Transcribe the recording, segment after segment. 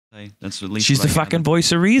That's at least she's the fucking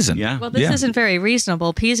voice of reason. Yeah. Well, this isn't very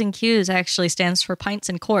reasonable. P's and Q's actually stands for pints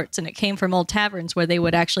and quarts, and it came from old taverns where they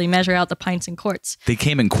would actually measure out the pints and quarts. They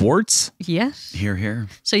came in quarts? Yes. Here.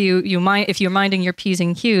 So if you're minding your P's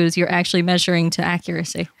and Q's, you're actually measuring to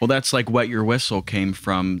accuracy. Well, that's like wet your whistle came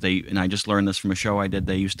from and I just learned this from a show I did.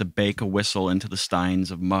 They used to bake a whistle into the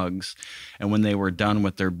steins of mugs, and when they were done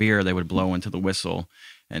with their beer, they would blow into the whistle,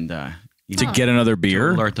 and to get another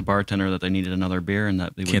beer, to alert the bartender that they needed another beer, and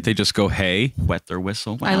that can't they just go, hey, wet their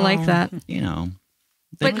whistle? Well, I like that. You know,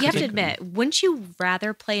 but you have to admit, wouldn't you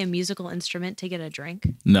rather play a musical instrument to get a drink?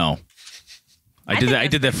 No. I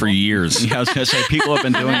did that for years. Yeah, I was going to say, people have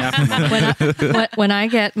been doing that. When I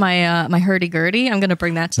get my hurdy-gurdy, I'm going to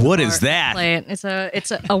bring that to the What bar is that? Play it.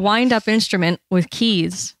 It's a wind-up instrument with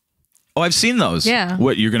keys. Oh, I've seen those. Yeah.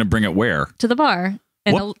 What, you're going to bring it where? To the bar.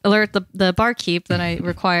 And alert the barkeep that I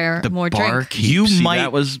require more drink. You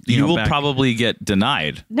will probably get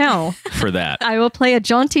denied. No. For that. I will play a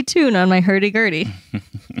jaunty tune on my hurdy-gurdy.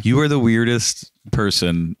 You are the weirdest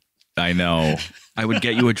person I know. I would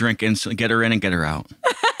get you a drink instantly, get her in and get her out.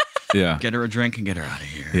 Yeah. Get her a drink and get her out of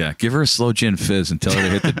here. Yeah. Give her a slow gin fizz and tell her to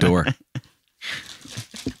hit the door.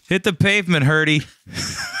 Hit the pavement, Hurdy.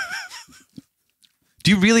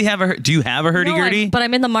 Do you really have a hurdy-gurdy? No, but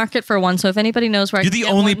I'm in the market for one, so if anybody knows where You're the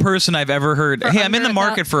only person I've ever heard. Hey, I'm in the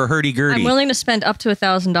market for a hurdy-gurdy. I'm willing to spend up to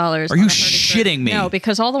 $1,000. Are you shitting me? No,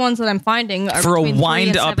 because all the ones that I'm finding are for a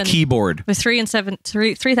wind-up keyboard with $3,000 to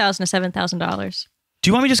 $7,000. Do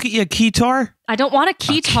you want me to just get you a keytar? I don't want a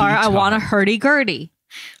keytar. I want a hurdy-gurdy.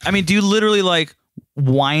 I mean, do you literally like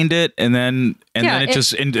wind it and then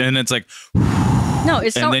it's like no,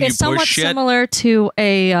 it's somewhat similar to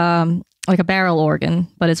a like a barrel organ,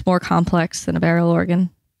 but it's more complex than a barrel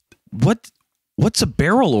organ. What's a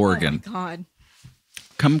barrel organ? Oh my God.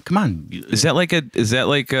 Come on. Is that like a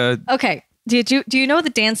Okay. Do you know the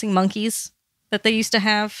dancing monkeys that they used to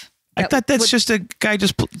have? I thought that's just a guy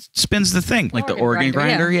just spins the thing. Like the organ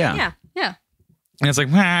grinder? Yeah. And it's like,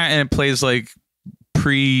 and it plays like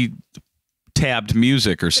pre-tabbed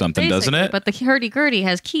music or something, doesn't it? But the hurdy-gurdy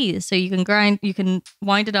has keys, so you can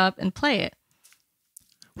wind it up and play it.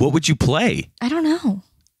 What would you play? I don't know.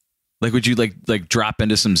 Like, would you like drop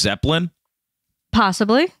into some Zeppelin?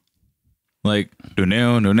 Possibly. Like,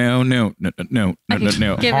 no. Give it a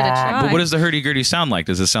try. But what does the hurdy-gurdy sound like?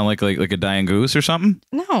 Does it sound like a dying goose or something?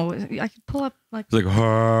 No, I could pull up like. It's like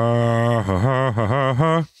ha ha ha ha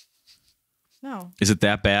ha. No. Is it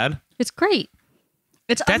that bad? It's great.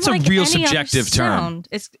 That's a real subjective term.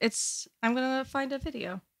 It's. I'm gonna find a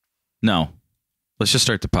video. No, let's just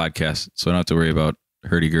start the podcast, so I don't have to worry about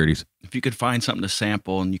hurdy-gurdies. If you could find something to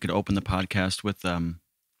sample, and you could open the podcast with a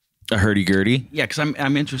hurdy-gurdy. Yeah, because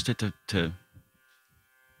I'm interested to.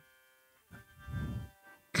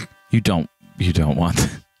 You don't want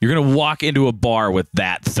that. You're gonna walk into a bar with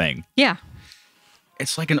that thing. Yeah.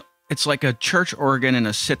 It's like a church organ and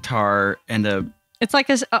a sitar and a. It's like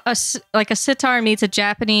a sitar meets a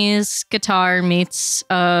Japanese guitar meets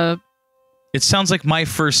a. It sounds like My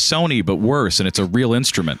First Sony, but worse, and it's a real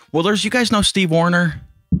instrument. Well, you guys know Steve Warner?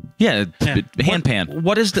 Yeah, handpan.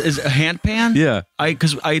 What is a handpan? Yeah,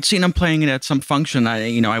 because I had seen him playing it at some function.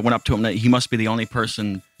 I went up to him. He must be the only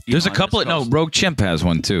person. There's a couple. Rogue Chimp has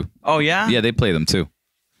one too. Oh yeah, yeah, they play them too.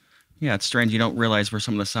 Yeah, it's strange. You don't realize where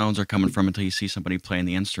some of the sounds are coming from until you see somebody playing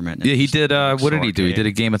the instrument. Yeah, he did. What did he do? He did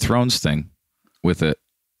a Game of Thrones thing with it,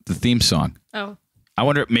 the theme song. Oh. I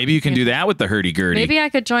wonder, maybe you can do that with the hurdy-gurdy. Maybe I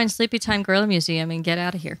could join Sleepy Time Gorilla Museum and get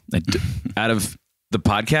out of here. Out of the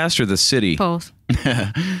podcast or the city? Both.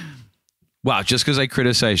 Wow, just because I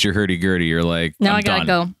criticized your hurdy-gurdy, you're like, no, I gotta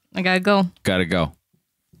go. Gotta go.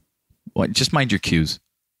 What? Just mind your cues.